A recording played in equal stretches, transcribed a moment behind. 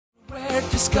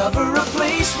Discover a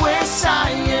place where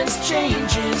science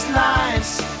changes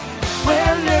lives,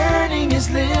 where learning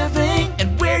is living,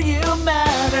 and where you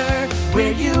matter,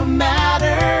 where you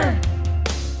matter.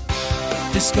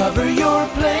 Discover your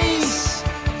place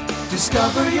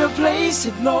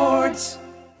at Lord's.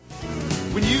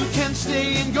 When you can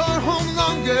stay in your home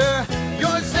longer,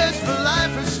 your zest for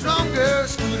life is stronger.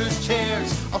 Scooters,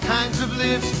 chairs, all kinds of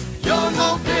lifts, your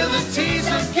mobility's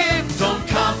a gift. Don't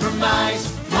compromise,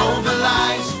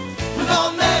 mobilize with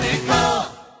all medical.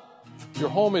 Your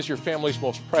home is your family's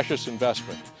most precious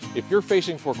investment. If you're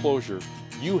facing foreclosure,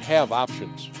 you have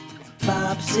options.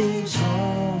 Bob saves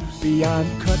homes.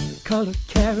 Beyond cut, color,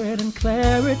 carrot, and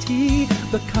clarity,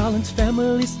 the Collins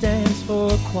family stands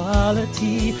for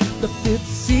quality. The fifth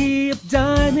C of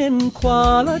diamond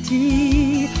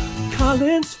quality.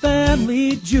 Collins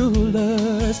Family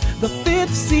Jewelers, the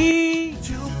fifth C.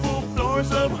 2 full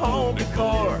floors of home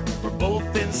decor. We're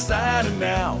both inside and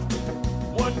out.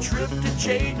 1 trip to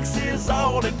Jake's is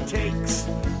all it takes.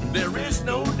 There is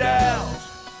no doubt.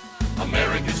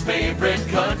 America's favorite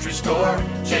country store,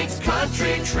 Jake's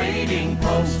Country Trading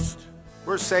Post.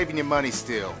 We're saving you money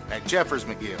still at Jeffers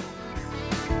McGill.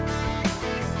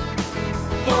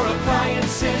 For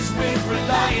appliances with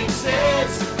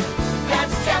reliances,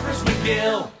 that's Jeffers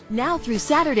McGill. Now through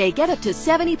Saturday, get up to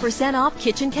 70% off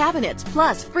kitchen cabinets,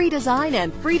 plus free design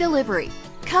and free delivery.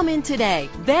 Come in today.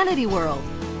 Vanity World.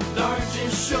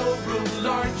 Largest showroom,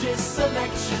 largest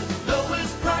selection,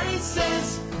 lowest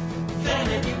prices.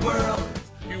 Vanity World.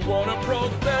 You want a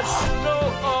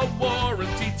professional, a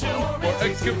warranty too. For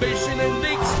excavation and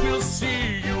leaks, we'll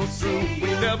see you through.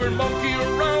 We never monkey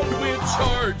around with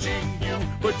charging you,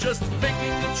 but just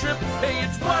making the trip, hey,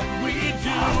 it's what we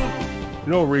do.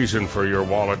 No reason for your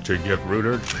wallet to get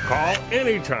rooted. Call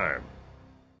anytime.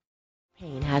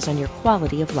 Pain has on your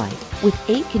quality of life with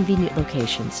 8 convenient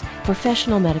locations,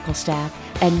 professional medical staff,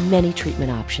 and many treatment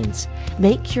options.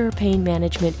 Make Cure Pain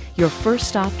Management your first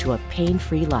stop to a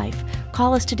pain-free life.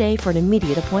 Call us today for an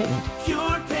immediate appointment.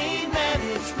 Cure Pain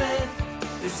Management.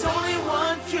 There's only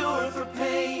one cure for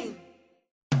pain.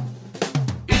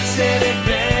 It's an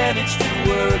advantage to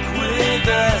work with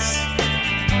us.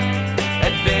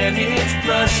 Advantage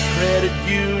Plus Credit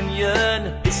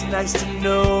Union. It's nice to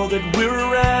know that we're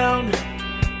around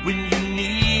when you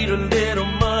need a little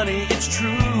money. It's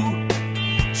true,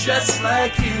 just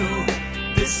like you.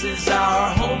 This is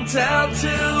our hometown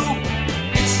too.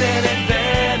 It's an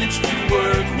advantage to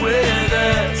work with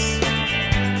us.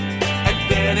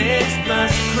 Advantage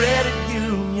Plus Credit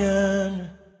Union.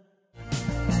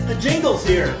 The Jingle's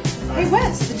here. Hey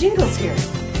Wes, the Jingle's here.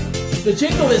 The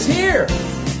Jingle is here.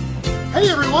 Hey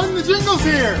everyone, the Jingle's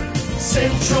here.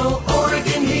 Central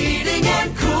Oregon Heating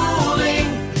and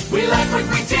Cooling. We like what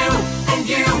we do, and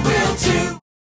you will too.